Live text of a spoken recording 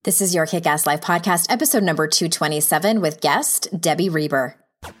This is your Kick-Ass Life podcast, episode number 227 with guest Debbie Reber.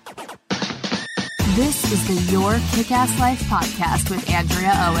 This is the Your Kick-Ass Life podcast with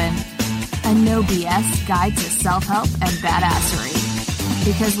Andrea Owen, a no BS guide to self-help and badassery.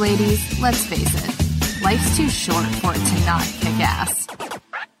 Because ladies, let's face it, life's too short for it to not kick ass.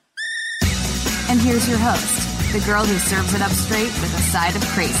 And here's your host, the girl who serves it up straight with a side of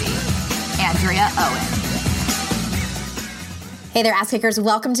crazy, Andrea Owen. Hey there, ass kickers.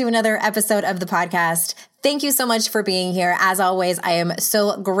 Welcome to another episode of the podcast. Thank you so much for being here. As always, I am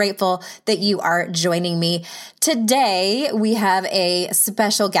so grateful that you are joining me. Today, we have a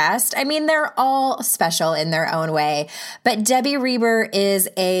special guest. I mean, they're all special in their own way, but Debbie Reber is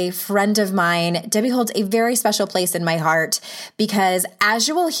a friend of mine. Debbie holds a very special place in my heart because, as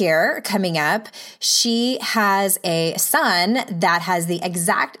you will hear coming up, she has a son that has the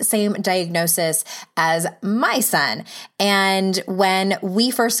exact same diagnosis as my son. And when we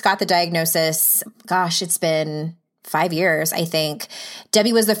first got the diagnosis, gosh, it's been 5 years, I think.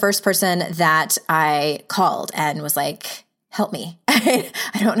 Debbie was the first person that I called and was like, help me. I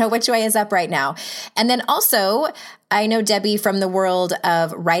don't know which way is up right now. And then also, I know Debbie from the world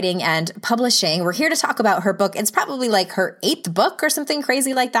of writing and publishing. We're here to talk about her book. It's probably like her 8th book or something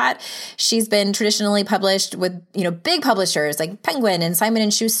crazy like that. She's been traditionally published with, big publishers like Penguin and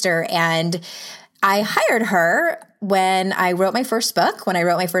Simon & Schuster. And I hired her when I wrote my first book, when I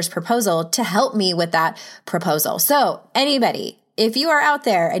wrote my first proposal, to help me with that proposal. So anybody, if you are out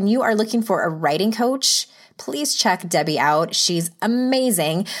there and you are looking for a writing coach, please check Debbie out. She's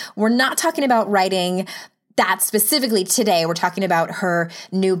amazing. We're not talking about writing that specifically today. We're talking about her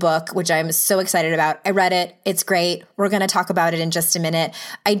new book, which I'm so excited about. I read it. It's great. We're going to talk about it in just a minute.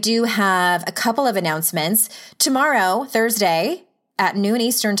 I do have a couple of announcements. Tomorrow, Thursday at noon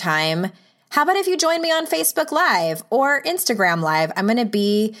Eastern time, how about if you join me on Facebook Live or Instagram Live? I'm going to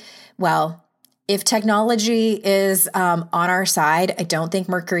be, if technology is on our side, I don't think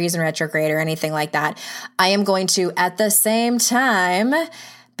Mercury's in retrograde or anything like that. I am going to, at the same time,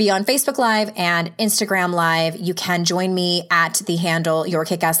 be on Facebook Live and Instagram Live. You can join me at the handle Your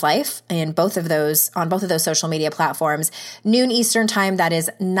Kick-Ass Life on both of those social media platforms. Noon Eastern time, that is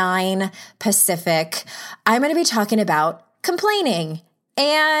 9 Pacific. I'm going to be talking about complaining,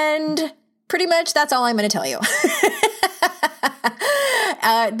 and pretty much that's all I'm going to tell you.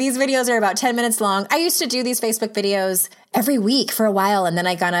 These videos are about 10 minutes long. I used to do these Facebook videos every week for a while, and then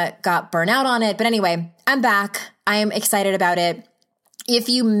I kind of got burnt out on it. But anyway, I'm back. I'm excited about it. If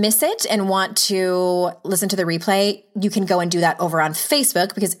you miss it and want to listen to the replay, you can go and do that over on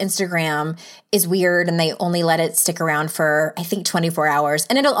Facebook because Instagram is weird and they only let it stick around for, I think, 24 hours.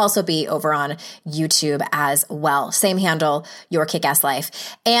 And it'll also be over on YouTube as well. Same handle, Your Kick-Ass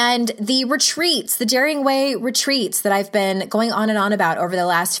Life. And the retreats, the Daring Way retreats that I've been going on and on about over the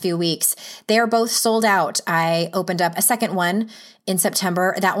last few weeks, they are both sold out. I opened up a second one in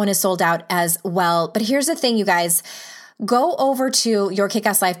September. That one is sold out as well. But here's the thing, you guys. Go over to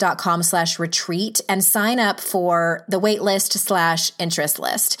yourkickasslife.com/retreat and sign up for the wait list / interest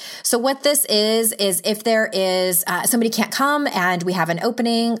list. So what this is if there is somebody can't come and we have an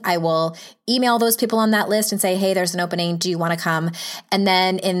opening, I will email those people on that list and say, hey, there's an opening. Do you want to come? And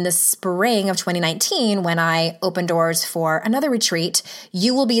then in the spring of 2019, when I open doors for another retreat,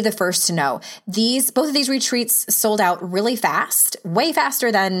 you will be the first to know. Both of these retreats sold out really fast, way faster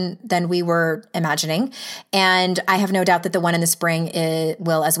than we were imagining. And I have no doubt that the one in the spring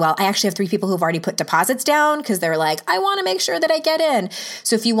will as well. I actually have 3 people who've already put deposits down because they're like, I want to make sure that I get in.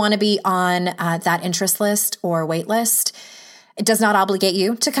 So if you want to be on that interest list or wait list, it does not obligate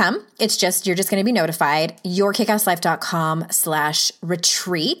you to come. It's just, you're just going to be notified.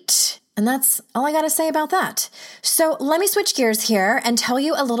 yourkickasslife.com/retreat. And that's all I got to say about that. So let me switch gears here and tell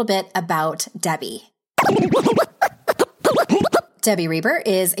you a little bit about Debbie. Debbie Reber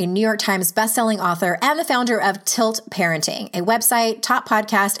is a New York Times bestselling author and the founder of Tilt Parenting, a website, top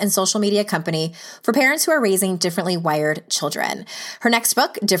podcast, and social media company for parents who are raising differently wired children. Her next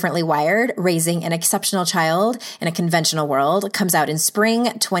book, Differently Wired, Raising an Exceptional Child in a Conventional World, comes out in spring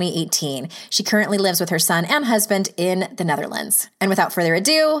 2018. She currently lives with her son and husband in the Netherlands. And without further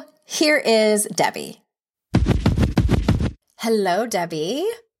ado, here is Debbie. Hello, Debbie.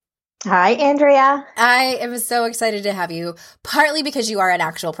 Hi, Andrea. I am so excited to have you, partly because you are an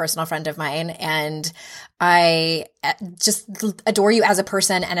actual personal friend of mine, and I just adore you as a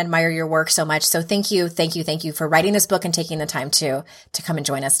person and admire your work so much. So thank you for writing this book and taking the time to come and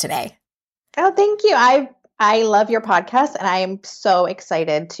join us today. Oh, thank you. I love your podcast and I am so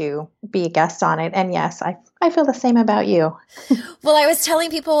excited to be a guest on it. And yes, I feel the same about you. Well, I was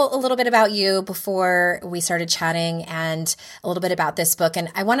telling people a little bit about you before we started chatting and a little bit about this book. And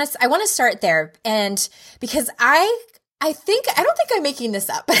I want to start there. And because I don't think I'm making this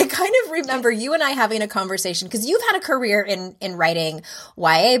up, but I kind of remember you and I having a conversation because you've had a career in writing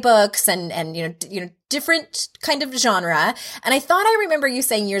YA books and you know different kind of genre. And I thought I remember you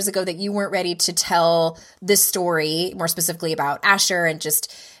saying years ago that you weren't ready to tell this story, more specifically about Asher and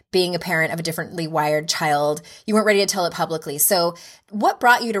just being a parent of a differently wired child. You weren't ready to tell it publicly. So what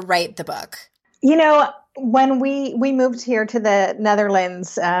brought you to write the book? You know, when we moved here to the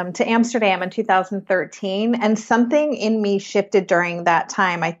Netherlands, to Amsterdam in 2013, and something in me shifted during that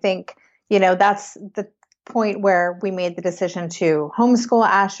time. I think, you know, that's the point where we made the decision to homeschool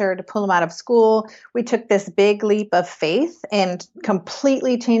Asher, to pull him out of school. We took this big leap of faith in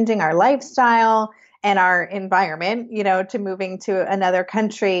completely changing our lifestyle and our environment, you know, to moving to another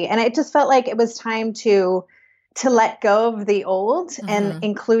country. And it just felt like it was time to let go of the old and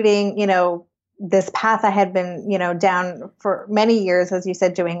including, you know, this path I had been, you know, down for many years, as you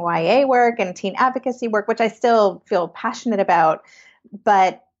said, doing YA work and teen advocacy work, which I still feel passionate about.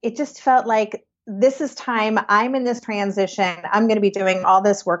 But it just felt like this is time. I'm in this transition. I'm going to be doing all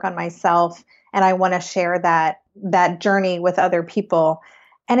this work on myself. And I want to share that journey with other people.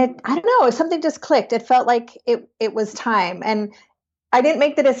 And I don't know, something just clicked. It felt like it was time. And I didn't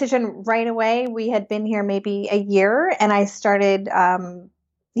make the decision right away. We had been here maybe a year and I started,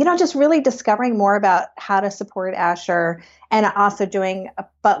 you know, just really discovering more about how to support Asher and also doing a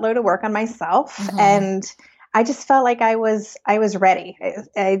buttload of work on myself. And I just felt like I was ready.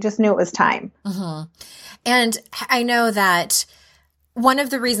 I just knew it was time. And I know that one of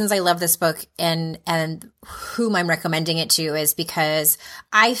the reasons I love this book and whom I'm recommending it to is because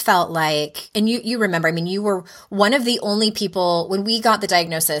I felt like, and you remember, I mean, you were one of the only people when we got the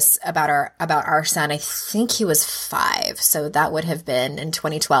diagnosis about our son. I think he was 5, so that would have been in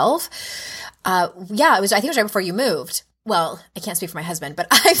 2012. I think it was right before you moved. Well, I can't speak for my husband, but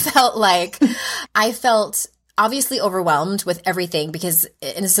I felt obviously overwhelmed with everything because,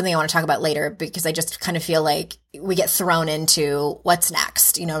 and this is something I want to talk about later, because I just kind of feel like we get thrown into what's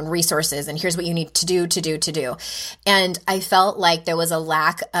next, you know, and resources, and here's what you need to do. And I felt like there was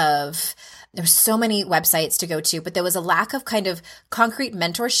there were so many websites to go to, but there was a lack of kind of concrete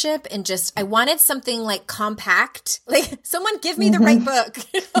mentorship and just, I wanted something like compact, like someone give me the right book.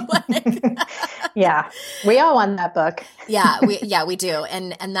 You know, Yeah. We all want that book. we do.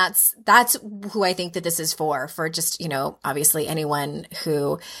 And that's who I think that this is for just, you know, obviously anyone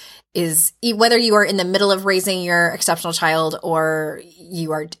who is, whether you are in the middle of raising your exceptional child or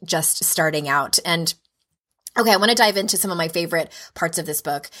you are just starting out. And okay, I want to dive into some of my favorite parts of this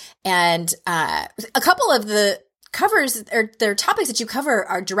book. And a couple of the covers or their topics that you cover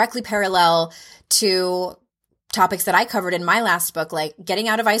are directly parallel to topics that I covered in my last book, like getting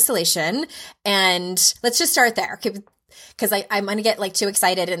out of isolation. And let's just start there, because I'm going to get like too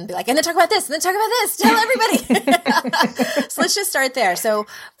excited and be like, and then talk about this, and then talk about this, tell everybody. So let's just start there. So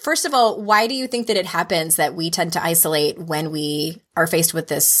first of all, why do you think that it happens that we tend to isolate when we are faced with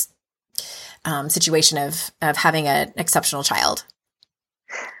this situation of having an exceptional child?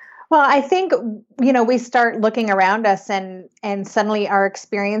 Well, I think, you know, we start looking around us and suddenly our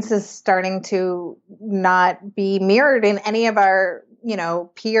experience is starting to not be mirrored in any of our, you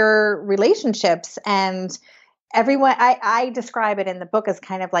know, peer relationships. And everyone, I describe it in the book as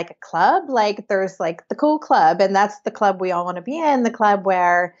kind of like a club. Like there's like the cool club, and that's the club we all want to be in, the club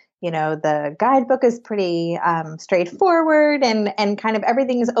where, you know, the guidebook is pretty straightforward and kind of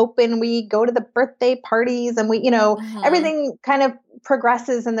everything is open. We go to the birthday parties and we, you know, everything kind of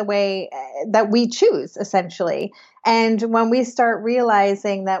progresses in the way that we choose, essentially. And when we start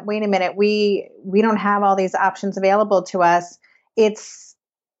realizing that, wait a minute, we don't have all these options available to us, it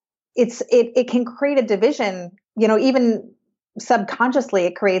can create a division, you know, even subconsciously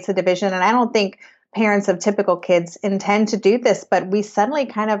it creates a division. And I don't think parents of typical kids intend to do this, but we suddenly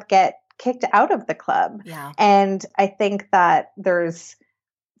kind of get kicked out of the club. Yeah. And I think that there's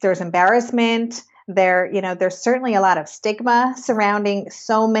embarrassment there, you know, there's certainly a lot of stigma surrounding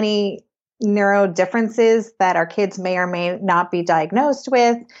so many neuro differences that our kids may or may not be diagnosed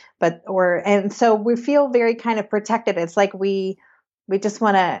with, and so we feel very kind of protected. It's like we just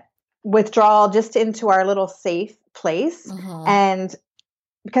want to withdraw just into our little safe place. And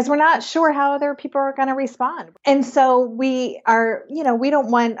because we're not sure how other people are going to respond. And so we are, you know, we don't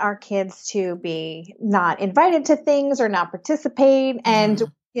want our kids to be not invited to things or not participate. And,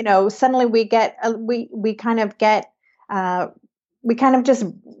 you know, suddenly we kind of get we kind of just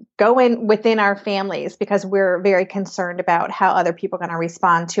go in within our families because we're very concerned about how other people are going to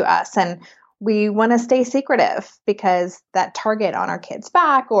respond to us. And we want to stay secretive because that target on our kid's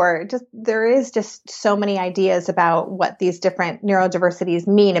back, or just there is just so many ideas about what these different neurodiversities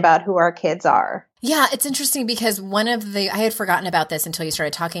mean about who our kids are. Yeah, it's interesting because I had forgotten about this until you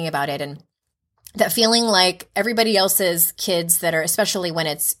started talking about it. And that feeling like everybody else's kids that are, especially when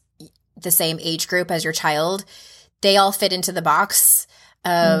it's the same age group as your child, they all fit into the box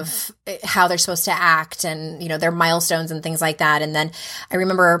of how they're supposed to act and, their milestones and things like that. And then I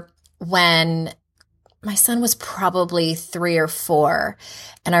remember when my son was probably 3 or 4,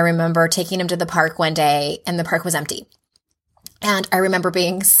 and I remember taking him to the park one day and the park was empty. And I remember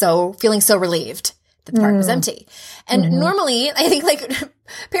feeling so relieved that the park was empty. And normally, I think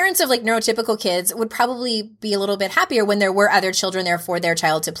parents of neurotypical kids would probably be a little bit happier when there were other children there for their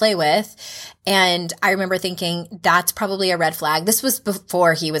child to play with. And I remember thinking that's probably a red flag. This was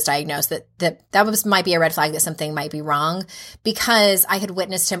before he was diagnosed, that might be a red flag that something might be wrong, because I had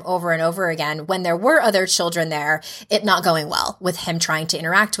witnessed him over and over again when there were other children there, it not going well with him trying to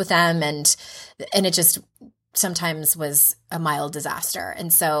interact with them. And it just sometimes was a mild disaster.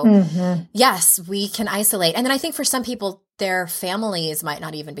 And so, yes, we can isolate. And then I think for some people, their families might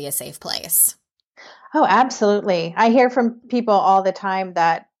not even be a safe place. Oh, absolutely. I hear from people all the time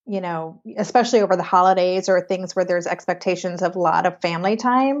that, especially over the holidays or things where there's expectations of a lot of family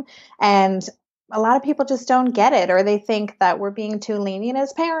time. And a lot of people just don't get it, or they think that we're being too lenient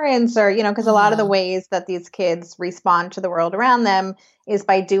as parents, or, because a lot of the ways that these kids respond to the world around them is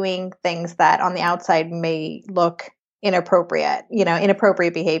by doing things that on the outside may look inappropriate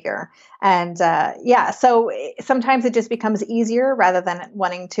behavior. And so sometimes it just becomes easier rather than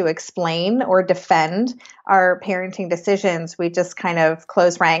wanting to explain or defend our parenting decisions. We just kind of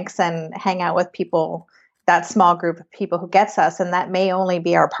close ranks and hang out with people, that small group of people who gets us. And that may only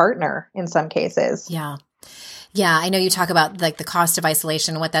be our partner in some cases. Yeah. Yeah. I know you talk about the cost of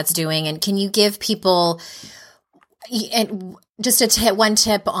isolation and what that's doing. And can you give people just one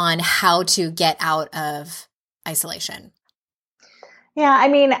tip on how to get out of isolation? Yeah. I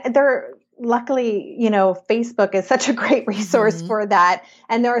mean, luckily, Facebook is such a great resource for that.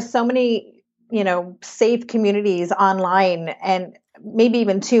 And there are so many, safe communities online, and maybe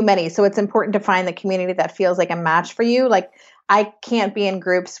even too many. So it's important to find the community that feels like a match for you. I can't be in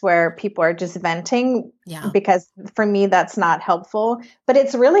groups where people are just venting because for me, that's not helpful, but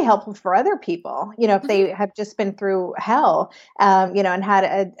it's really helpful for other people. If they have just been through hell, and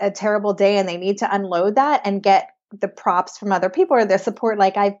had a terrible day and they need to unload that and get the props from other people or their support,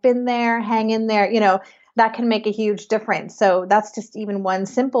 like I've been there, hang in there, that can make a huge difference. So that's just even one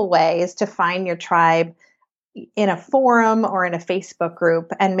simple way, is to find your tribe in a forum or in a Facebook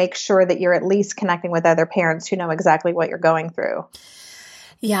group and make sure that you're at least connecting with other parents who know exactly what you're going through.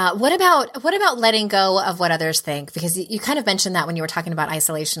 Yeah. What about letting go of what others think? Because you kind of mentioned that when you were talking about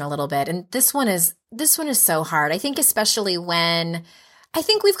isolation a little bit. And this one is so hard. I think especially when I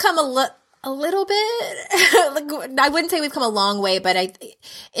think we've come a little bit, I wouldn't say we've come a long way, but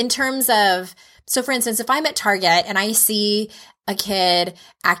in terms of, so for instance, if I'm at Target and I see a kid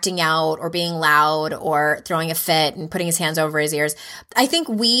acting out or being loud or throwing a fit and putting his hands over his ears, I think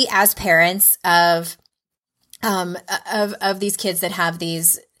we as parents of these kids that have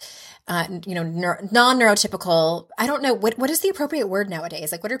these, non-neurotypical, I don't know, what is the appropriate word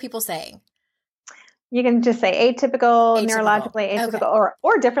nowadays? What are people saying? You can just say atypical, neurologically atypical, okay.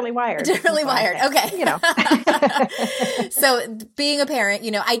 or differently wired. Differently wired. Okay. So being a parent,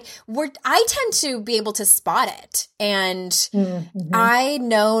 I tend to be able to spot it. And I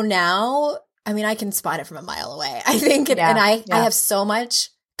know now, I mean, I can spot it from a mile away, I think. And I have so much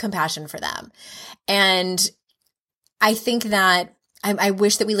compassion for them. And I think that I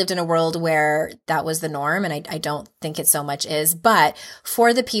wish that we lived in a world where that was the norm, and I don't think it so much is. But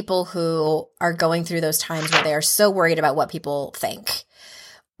for the people who are going through those times where they are so worried about what people think,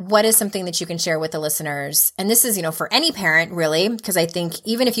 what is something that you can share with the listeners? And this is, for any parent, really, because I think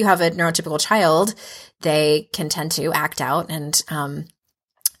even if you have a neurotypical child, they can tend to act out and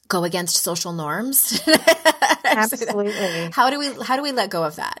go against social norms. Absolutely. How do we let go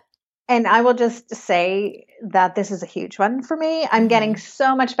of that? And I will just say that this is a huge one for me. I'm getting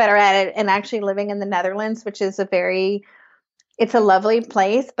so much better at it, and actually living in the Netherlands, which is it's a lovely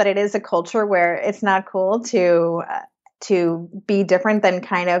place, but it is a culture where it's not cool to be different than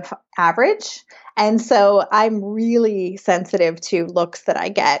kind of average. And so I'm really sensitive to looks that I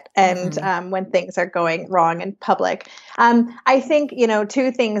get and when things are going wrong in public. I think,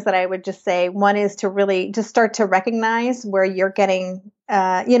 two things that I would just say. One is to really just start to recognize where you're getting,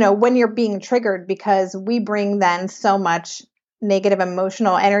 when you're being triggered, because we bring then so much negative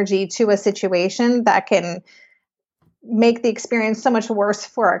emotional energy to a situation that can make the experience so much worse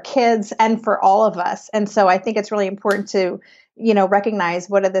for our kids and for all of us. And so I think it's really important to, recognize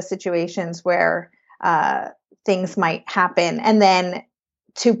what are the situations where things might happen, and then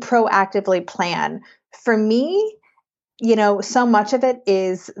to proactively plan. For me, so much of it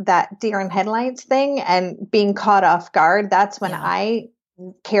is that deer in headlights thing and being caught off guard. That's when I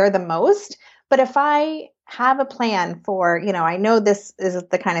care the most. But if I have a plan for, I know this is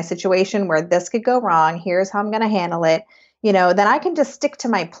the kind of situation where this could go wrong, here's how I'm going to handle it, then I can just stick to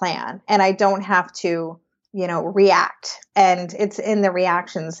my plan and I don't have to, react. And it's in the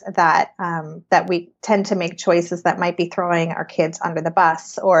reactions that we tend to make choices that might be throwing our kids under the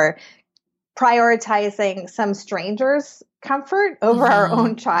bus, or prioritizing some stranger's comfort over our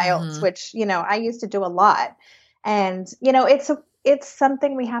own child's, which, I used to do a lot. And, it's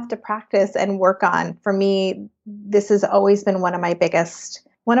something we have to practice and work on. For me, this has always been one of my biggest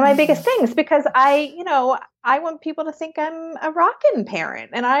things, because I want people to think I'm a rockin'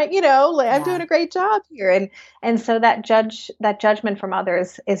 parent, and I'm doing a great job here. And so that judgment from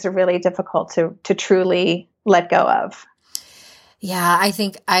others is really difficult to truly let go of. Yeah, I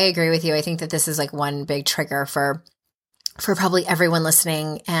think I agree with you. I think that this is like one big trigger for probably everyone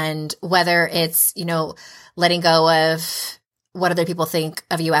listening. And whether it's, letting go of what other people think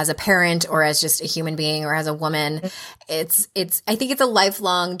of you as a parent or as just a human being or as a woman, I think it's a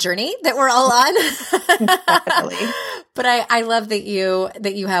lifelong journey that we're all on. Definitely. But I love that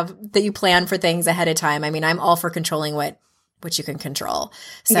you plan for things ahead of time. I mean, I'm all for controlling what you can control.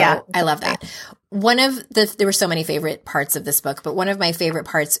 So yeah, I love that. There were so many favorite parts of this book, but one of my favorite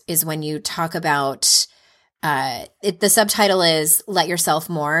parts is when you talk about, the subtitle is Let Yourself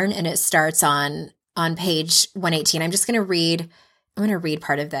Mourn, and it starts on page 118. I'm going to read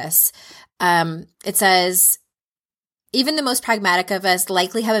part of this. It says, even the most pragmatic of us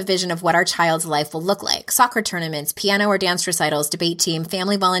likely have a vision of what our child's life will look like. Soccer tournaments, piano or dance recitals, debate team,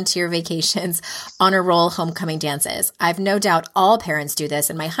 family volunteer vacations, honor roll, homecoming dances. I've no doubt all parents do this,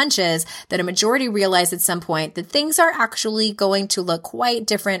 and my hunch is that a majority realize at some point that things are actually going to look quite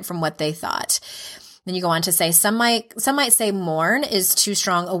different from what they thought. Then you go on to say, some might say mourn is too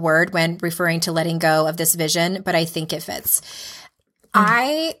strong a word when referring to letting go of this vision, but I think it fits.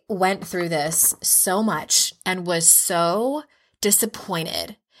 I went through this so much and was so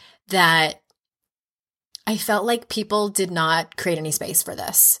disappointed that I felt like people did not create any space for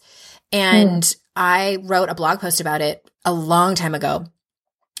this. And I wrote a blog post about it a long time ago.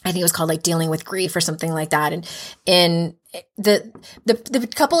 I think it was called like Dealing with Grief or something like that. And in the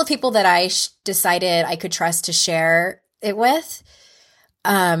couple of people that I decided I could trust to share it with,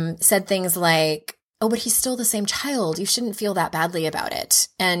 said things like, "Oh, but he's still the same child. You shouldn't feel that badly about it."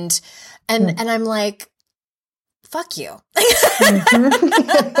 And I'm like, fuck you. I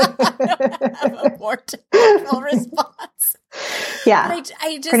don't have a more typical response. Yeah, but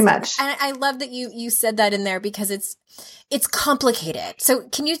I just pretty much. And I love that you said that in there, because it's complicated. So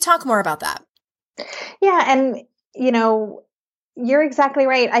can you talk more about that? Yeah. And, you're exactly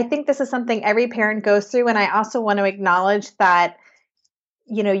right. I think this is something every parent goes through. And I also want to acknowledge that,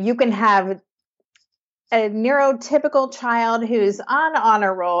 you can have a neurotypical child who's on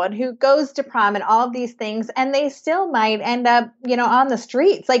honor roll and who goes to prom and all of these things, and they still might end up, on the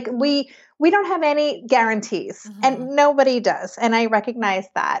streets. Like we don't have any guarantees, and nobody does. And I recognize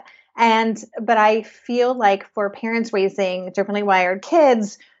that. But I feel like for parents raising differently wired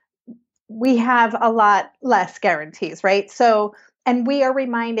kids, we have a lot less guarantees, right? So, and we are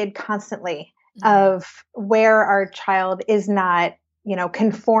reminded constantly of where our child is not,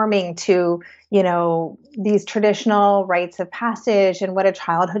 conforming to, these traditional rites of passage and what a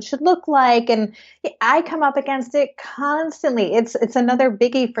childhood should look like. And I come up against it constantly. It's another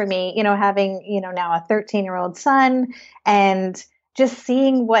biggie for me, having, now a 13-year-old son, and just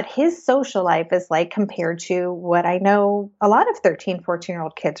seeing what his social life is like compared to what I know a lot of 13,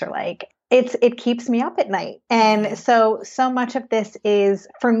 14-year-old kids are like. It keeps me up at night. And so much of this is,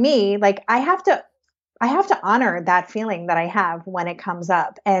 for me, like I have to honor that feeling that I have when it comes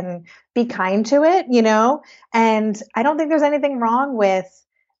up and be kind to it, and I don't think there's anything wrong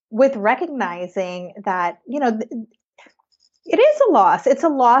with recognizing that, it is a loss. It's a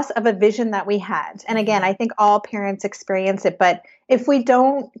loss of a vision that we had. And again, I think all parents experience it, but if we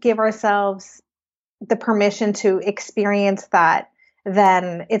don't give ourselves the permission to experience that,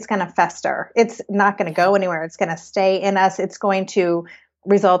 then it's going to fester. It's not going to go anywhere. It's going to stay in us. It's going to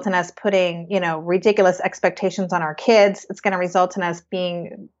result in us putting, ridiculous expectations on our kids. It's going to result in us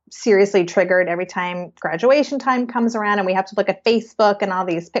being seriously triggered every time graduation time comes around and we have to look at Facebook and all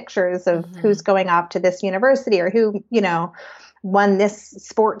these pictures of who's going off to this university or who, won this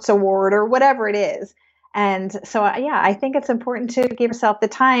sports award or whatever it is. And so, yeah, I think it's important to give yourself the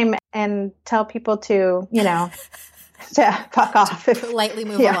time and tell people to, to fuck off. Politely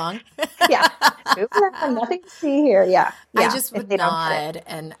move along. Yeah. Nothing to see here. Yeah. I just would nod.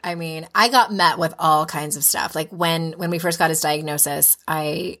 And I mean, I got met with all kinds of stuff. Like when we first got his diagnosis,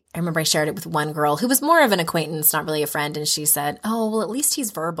 I remember I shared it with one girl who was more of an acquaintance, not really a friend. And she said, "Oh, well, at least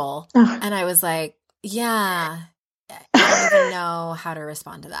he's verbal." And I was like, yeah, I don't even know how to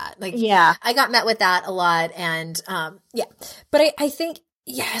respond to that. Like, yeah, I got met with that a lot. And but I think,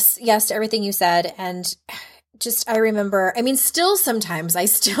 yes to everything you said. And just, I remember, I mean, I still sometimes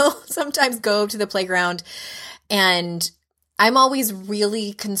go to the playground and I'm always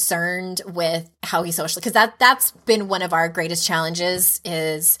really concerned with how he socially, because that's been one of our greatest challenges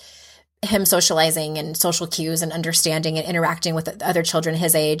is him socializing and social cues and understanding and interacting with other children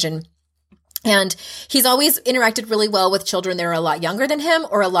his age. And he's always interacted really well with children that are a lot younger than him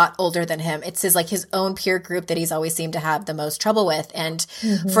or a lot older than him. It's his own peer group that he's always seemed to have the most trouble with. And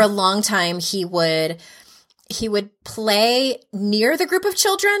for a long time, he would play near the group of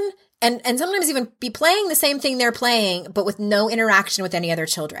children and sometimes even be playing the same thing they're playing, but with no interaction with any other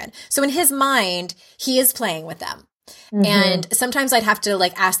children. So in his mind, he is playing with them. And sometimes I'd have to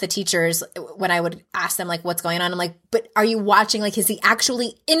ask the teachers when I would ask them what's going on. I'm like, but are you watching? Is he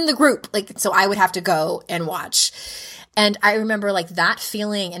actually in the group? So I would have to go and watch. And I remember that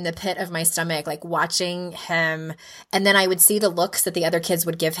feeling in the pit of my stomach, watching him. And then I would see the looks that the other kids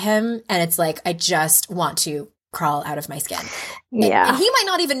would give him. And it's I just want to crawl out of my skin. Yeah. And he might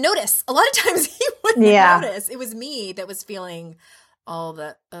not even notice. A lot of times he wouldn't notice. It was me that was feeling all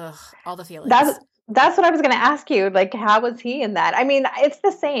the feelings. That's what I was going to ask you. How was he in that? I mean, it's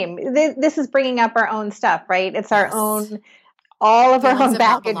the same. This is bringing up our own stuff, right? It's our own, all of our own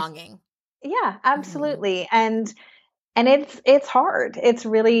baggage. Belonging. Yeah, absolutely. And it's hard.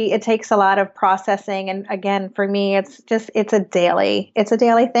 It takes a lot of processing. And again, for me, it's a daily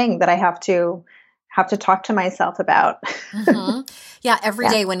thing that I have to talk to myself about. Yeah. Every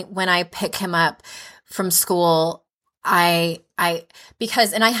day when I pick him up from school,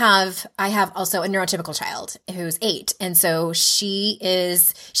 because I have also a neurotypical child who's 8. And so she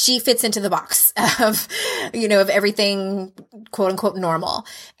fits into the box of everything quote unquote normal.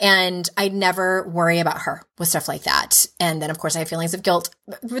 And I never worry about her with stuff like that. And then of course I have feelings of guilt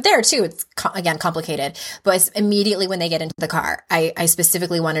there too. It's again, complicated, but immediately when they get into the car, I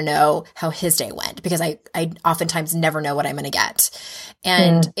specifically want to know how his day went because I oftentimes never know what I'm going to get.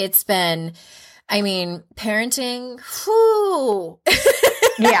 And it's been, I mean, parenting, whoo.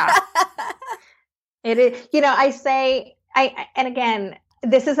 Yeah. It is, and again,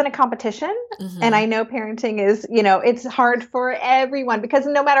 this isn't a competition. And I know parenting is, it's hard for everyone because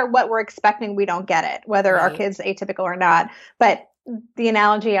no matter what we're expecting, we don't get it, whether our kid's atypical or not. But the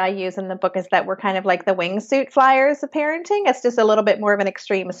analogy I use in the book is that we're kind of like the wingsuit flyers of parenting. It's just a little bit more of an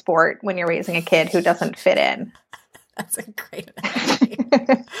extreme sport when you're raising a kid who doesn't fit in. That's a great analogy.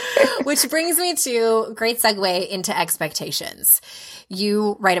 Which brings me to great segue into expectations.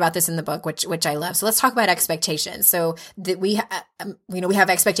 You write about this in the book, which I love. So let's talk about expectations. So that we have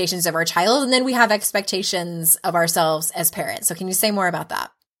expectations of our child, and then we have expectations of ourselves as parents. So can you say more about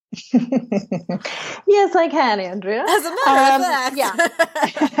that? Yes, I can, Andrea. As a matter of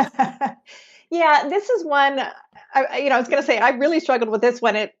fact. Yeah, this is one. I was going to say, I really struggled with this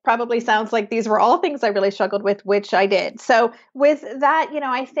one. It probably sounds like these were all things I really struggled with, which I did. So with that,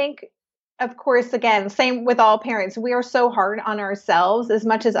 I think, of course, again, same with all parents, we are so hard on ourselves as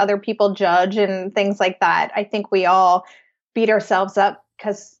much as other people judge and things like that. I think we all beat ourselves up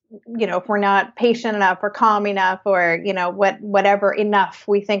because, if we're not patient enough or calm enough or, whatever enough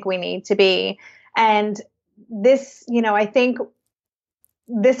we think we need to be. And this, I think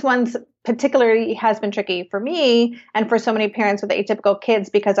this one's particularly has been tricky for me and for so many parents with atypical kids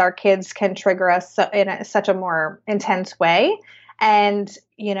because our kids can trigger us in such a more intense way. And,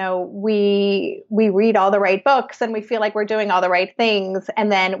 we read all the right books and we feel like we're doing all the right things.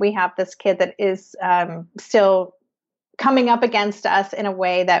 And then we have this kid that is still coming up against us in a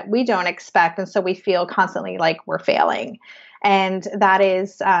way that we don't expect. And so we feel constantly like we're failing. And that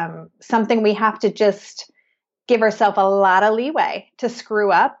is something we have to just give ourselves a lot of leeway to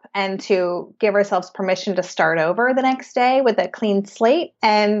screw up and to give ourselves permission to start over the next day with a clean slate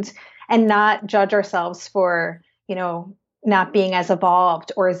and not judge ourselves for, not being as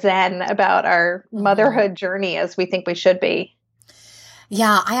evolved or zen about our motherhood journey as we think we should be.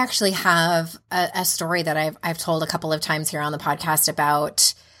 Yeah, I actually have a story that I've told a couple of times here on the podcast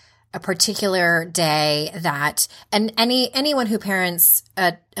about a particular day that, and anyone who parents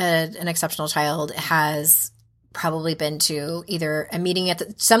an exceptional child has probably been to either a meeting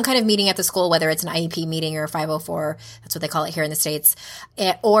some kind of meeting at the school, whether it's an IEP meeting or a 504, that's what they call it here in the States,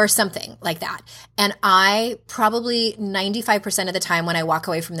 or something like that. And I probably 95% of the time when I walk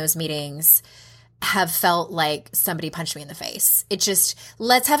away from those meetings have felt like somebody punched me in the face. It just,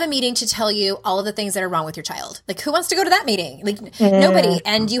 let's have a meeting to tell you all of the things that are wrong with your child. Like, who wants to go to that meeting? Like, nobody.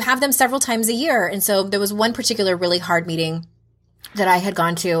 And you have them several times a year. And so there was one particular really hard meeting that I had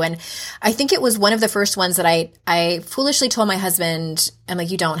gone to. And I think it was one of the first ones that I foolishly told my husband, I'm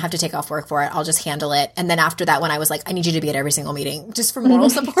like, you don't have to take off work for it. I'll just handle it. And then after that one, I was like, I need you to be at every single meeting just for moral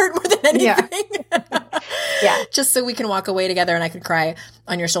support more than anything. Yeah. Just so we can walk away together and I could cry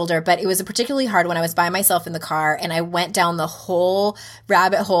on your shoulder. But it was a particularly hard one. I was by myself in the car and I went down the whole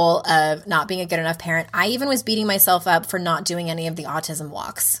rabbit hole of not being a good enough parent. I even was beating myself up for not doing any of the autism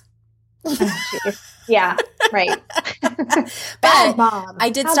walks. Yeah, right. But mom.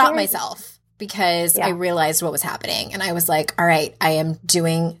 I did stop myself because I realized what was happening. And I was like, all right, I am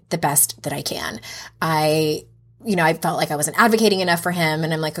doing the best that I can. I felt like I wasn't advocating enough for him.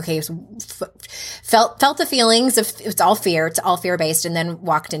 And I'm like, okay, so felt the feelings of, it's all fear based, and then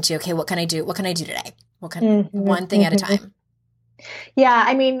walked into, okay, what can I do? What can I do today? One thing at a time. Yeah.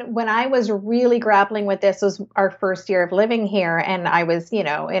 I mean, when I was really grappling with this was our first year of living here. And I was, in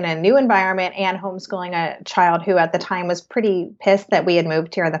a new environment and homeschooling a child who at the time was pretty pissed that we had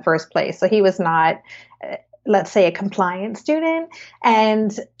moved here in the first place. So he was not, let's say, a compliant student.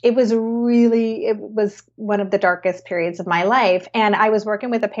 And it was one of the darkest periods of my life. And I was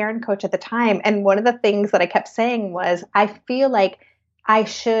working with a parent coach at the time. And one of the things that I kept saying was, I feel like I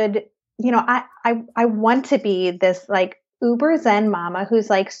should, I want to be this like uber zen mama who's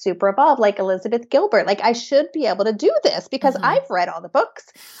like super evolved, like Elizabeth Gilbert. Like, I should be able to do this because I've read all the books.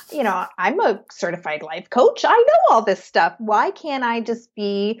 I'm a certified life coach. I know all this stuff. Why can't I just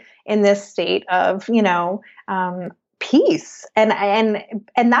be in this state of, peace? And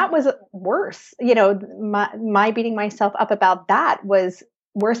that was worse. My beating myself up about that was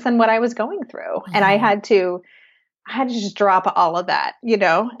worse than what I was going through. And I had to just drop all of that,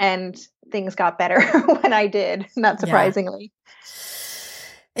 and things got better when I did, not surprisingly.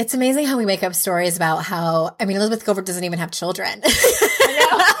 Yeah. It's amazing how we make up stories about how, Elizabeth Gilbert doesn't even have children. I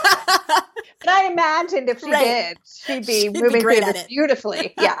know. But I imagined if she did, she'd be moving through this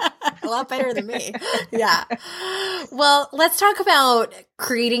beautifully. Yeah. A lot better than me. Yeah. Well, let's talk about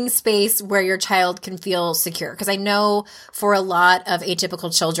creating space where your child can feel secure. Because I know for a lot of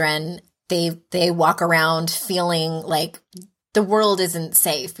atypical children, they walk around feeling like the world isn't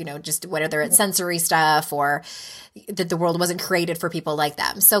safe, just whether it's sensory stuff or that the world wasn't created for people like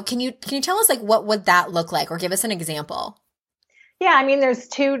them. So can you tell us, like, what would that look like, or give us an example? Yeah, there's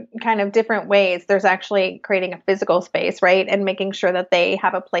two kind of different ways. There's actually creating a physical space, right? And making sure that they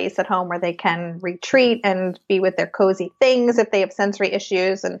have a place at home where they can retreat and be with their cozy things if they have sensory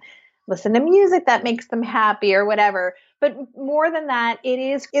issues, and listen to music that makes them happy or whatever. But more than that,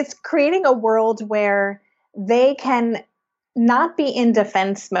 it's creating a world where they can not be in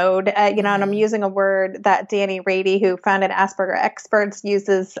defense mode, and I'm using a word that Danny Rady, who founded Asperger Experts,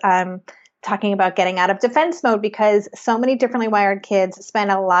 uses, talking about getting out of defense mode, because so many differently wired kids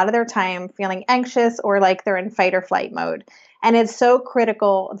spend a lot of their time feeling anxious or like they're in fight or flight mode. And it's so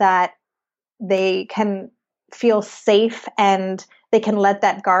critical that they can feel safe and they can let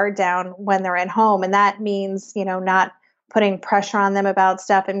that guard down when they're at home. And that means, not putting pressure on them about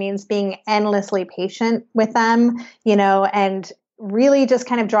stuff. It means being endlessly patient with them, and really just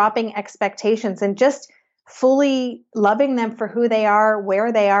kind of dropping expectations and just fully loving them for who they are,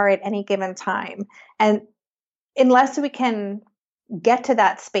 where they are at any given time. And unless we can get to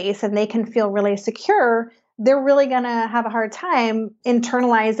that space and they can feel really secure, they're really going to have a hard time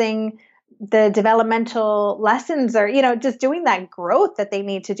internalizing the developmental lessons, or, just doing that growth that they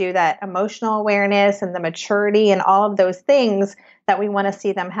need to do, that emotional awareness and the maturity and all of those things that we want to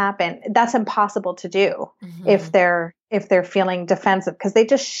see them happen. That's impossible to do if they're feeling defensive, because they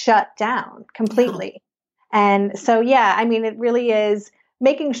just shut down completely. Yeah. And so, it really is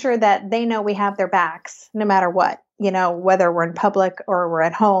making sure that they know we have their backs no matter what, whether we're in public or we're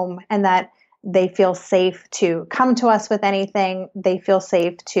at home, and that they feel safe to come to us with anything. They feel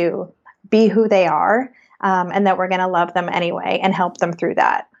safe to be who they are, and that we're going to love them anyway and help them through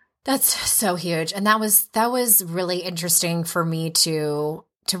that. That's so huge. And that was really interesting for me to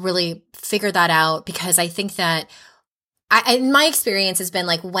really figure that out, because I think that in my experience has been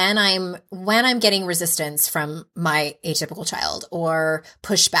like, when I'm getting resistance from my atypical child, or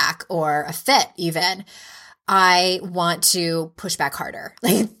pushback, or a fit even, I want to push back harder.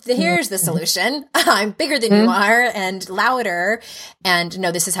 Like, here's the solution. I'm bigger than you are and louder. And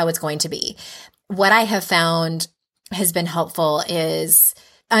no, this is how it's going to be. what I have found has been helpful is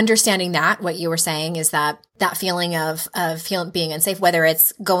understanding that what you were saying is that feeling of being unsafe, whether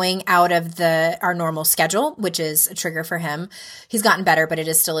it's going out of our normal schedule, which is a trigger for him. He's gotten better, but it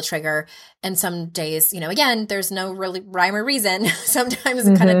is still a trigger. And some days, again, there's no really rhyme or reason. Sometimes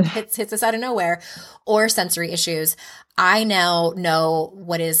it kind of hits us out of nowhere, or sensory issues. I now know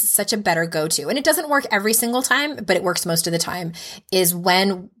what is such a better go-to, and it doesn't work every single time, but it works most of the time, is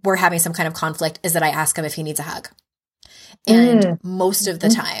when we're having some kind of conflict, is that I ask him if he needs a hug. And most of the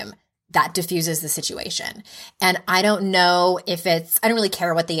time that diffuses the situation. And I don't know if I don't really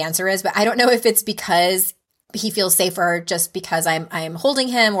care what the answer is, but I don't know if it's because he feels safer just because I'm holding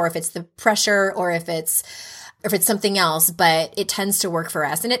him, or if it's the pressure, or if it's something else, but it tends to work for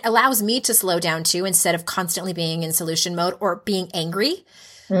us. And it allows me to slow down too, instead of constantly being in solution mode or being angry,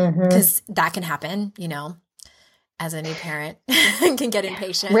 because that can happen, as a new parent can get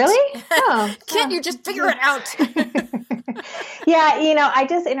impatient. Really? Oh, Can't you just figure it out? Yeah. I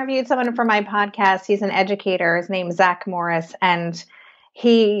just interviewed someone for my podcast. He's an educator. His name's Zach Morris. And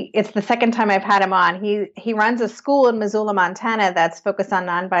it's the second time I've had him on. He runs a school in Missoula, Montana that's focused on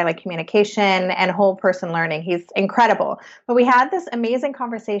nonviolent communication and whole person learning. He's incredible. But we had this amazing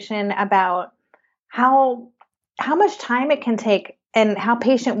conversation about how much time it can take and how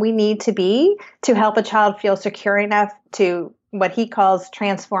patient we need to be to help a child feel secure enough to what he calls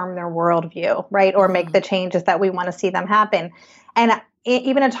transform their worldview, right? Or make the changes that we want to see them happen. And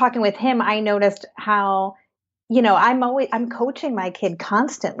even in talking with him, I noticed how, I'm coaching my kid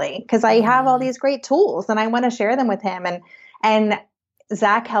constantly because I have all these great tools and I want to share them with him. And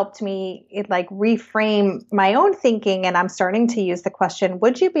Zach helped me reframe my own thinking. And I'm starting to use the question,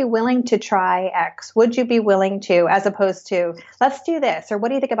 would you be willing to try X? Would you be willing to, as opposed to, let's do this, or what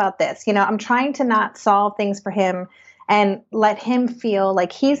do you think about this? I'm trying to not solve things for him and let him feel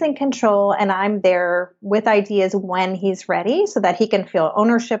like he's in control and I'm there with ideas when he's ready, so that he can feel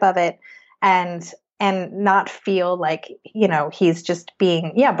ownership of it and not feel like, he's just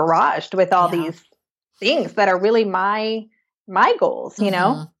being, barraged with all these things that are really my goals,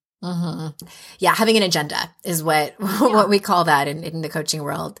 Yeah. Having an agenda is what we call that in the coaching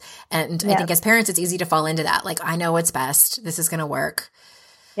world. And I think as parents, it's easy to fall into that. Like, I know what's best. This is going to work.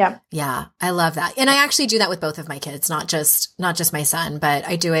 Yeah. Yeah. I love that. And I actually do that with both of my kids, not just my son, but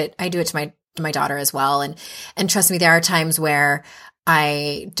I do it to my daughter as well. And trust me, there are times where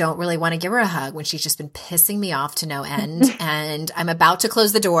I don't really want to give her a hug when she's just been pissing me off to no end. And I'm about to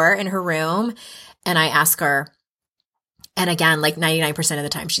close the door in her room and I ask her, and again, like 99% of the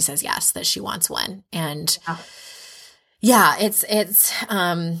time she says yes, that she wants one. And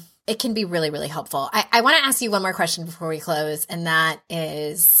it can be really, really helpful. I want to ask you one more question before we close. And that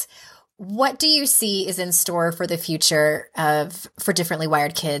is, what do you see is in store for the future for differently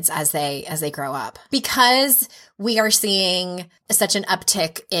wired kids as they grow up? Because we are seeing such an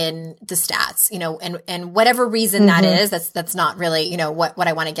uptick in the stats, and whatever reason that is, that's not really, what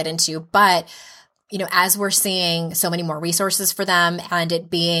I want to get into, but as we're seeing so many more resources for them and it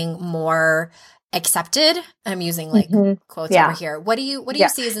being more accepted, I'm using quotes over here. What do you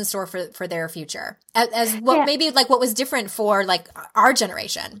see is in store for their future as what maybe what was different for our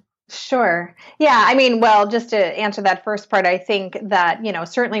generation? Sure. Yeah. I mean, well, just to answer that first part, I think that,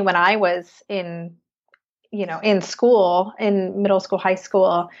 certainly when I was in school, in middle school, high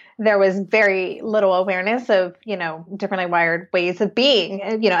school, there was very little awareness of, differently wired ways of being,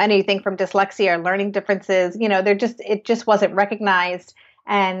 anything from dyslexia or learning differences, it just wasn't recognized.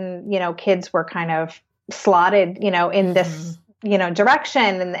 And, kids were kind of slotted, in this,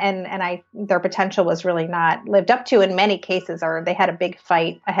 direction and their potential was really not lived up to in many cases, or they had a big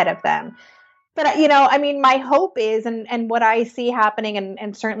fight ahead of them. But, my hope is, and what I see happening,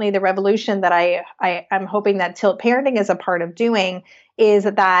 and certainly the revolution that I'm hoping that Tilt Parenting is a part of doing, is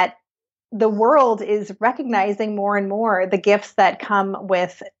that the world is recognizing more and more the gifts that come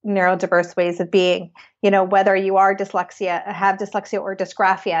with neurodiverse ways of being, whether you have dyslexia or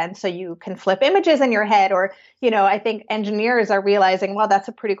dysgraphia. And so you can flip images in your head, or, I think engineers are realizing, well, that's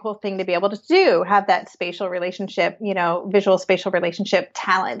a pretty cool thing to be able to do, have that spatial relationship, visual spatial relationship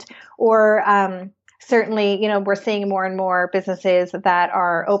talent. Or certainly, we're seeing more and more businesses that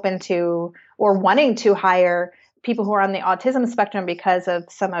are open to or wanting to hire people who are on the autism spectrum because of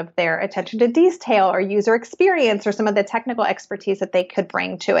some of their attention to detail or user experience or some of the technical expertise that they could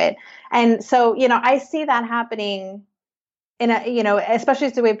bring to it. And so, I see that happening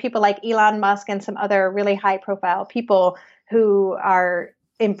especially with people like Elon Musk and some other really high profile people who are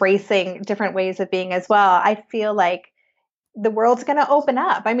embracing different ways of being as well. I feel like the world's going to open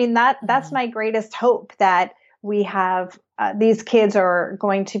up. I mean, that's my greatest hope, that we have these kids are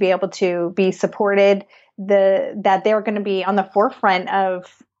going to be able to be supported, that they're going to be on the forefront of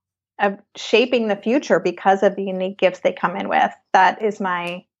shaping the future because of the unique gifts they come in with. That is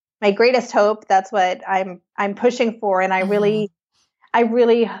my greatest hope. That's what I'm pushing for. And I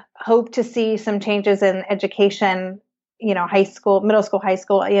really hope to see some changes in education, high school, middle school, high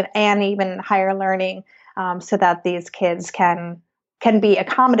school, and even higher learning, so that these kids can be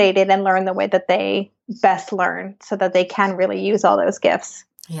accommodated and learn the way that they best learn, so that they can really use all those gifts.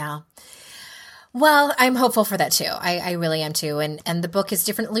 Yeah. Well, I'm hopeful for that too. I really am too. And the book is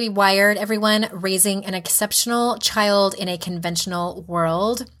Differently Wired, everyone, Raising an Exceptional Child in a Conventional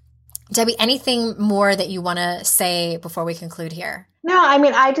World. Debbie, anything more that you want to say before we conclude here? No, I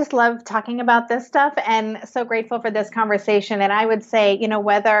mean, I just love talking about this stuff and so grateful for this conversation. And I would say,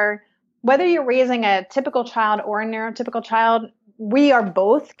 whether you're raising a typical child or a neurotypical child, we are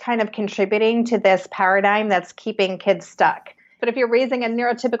both kind of contributing to this paradigm that's keeping kids stuck. But if you're raising a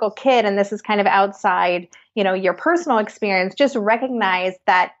neurotypical kid and this is kind of outside, your personal experience, just recognize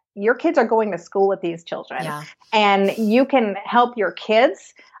that your kids are going to school with these children. Yeah. And you can help your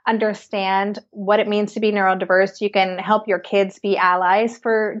kids understand what it means to be neurodiverse. You can help your kids be allies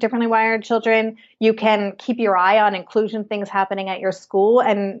for differently wired children. You can keep your eye on inclusion things happening at your school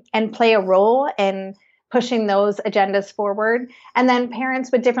and play a role in pushing those agendas forward. And then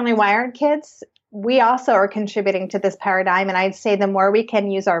parents with differently wired kids, we also are contributing to this paradigm. And I'd say the more we can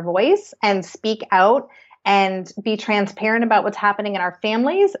use our voice and speak out and be transparent about what's happening in our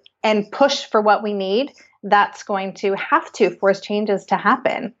families and push for what we need, that's going to have to force changes to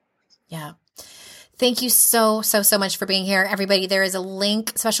happen. Yeah. Thank you so much for being here. Everybody, there is a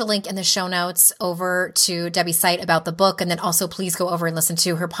special link in the show notes over to Debbie's site about the book. And then also please go over and listen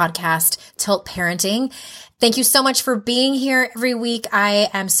to her podcast, Tilt Parenting. Thank you so much for being here every week. I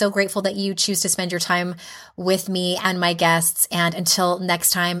am so grateful that you choose to spend your time with me and my guests. And until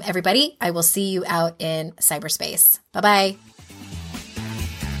next time, everybody, I will see you out in cyberspace. Bye-bye.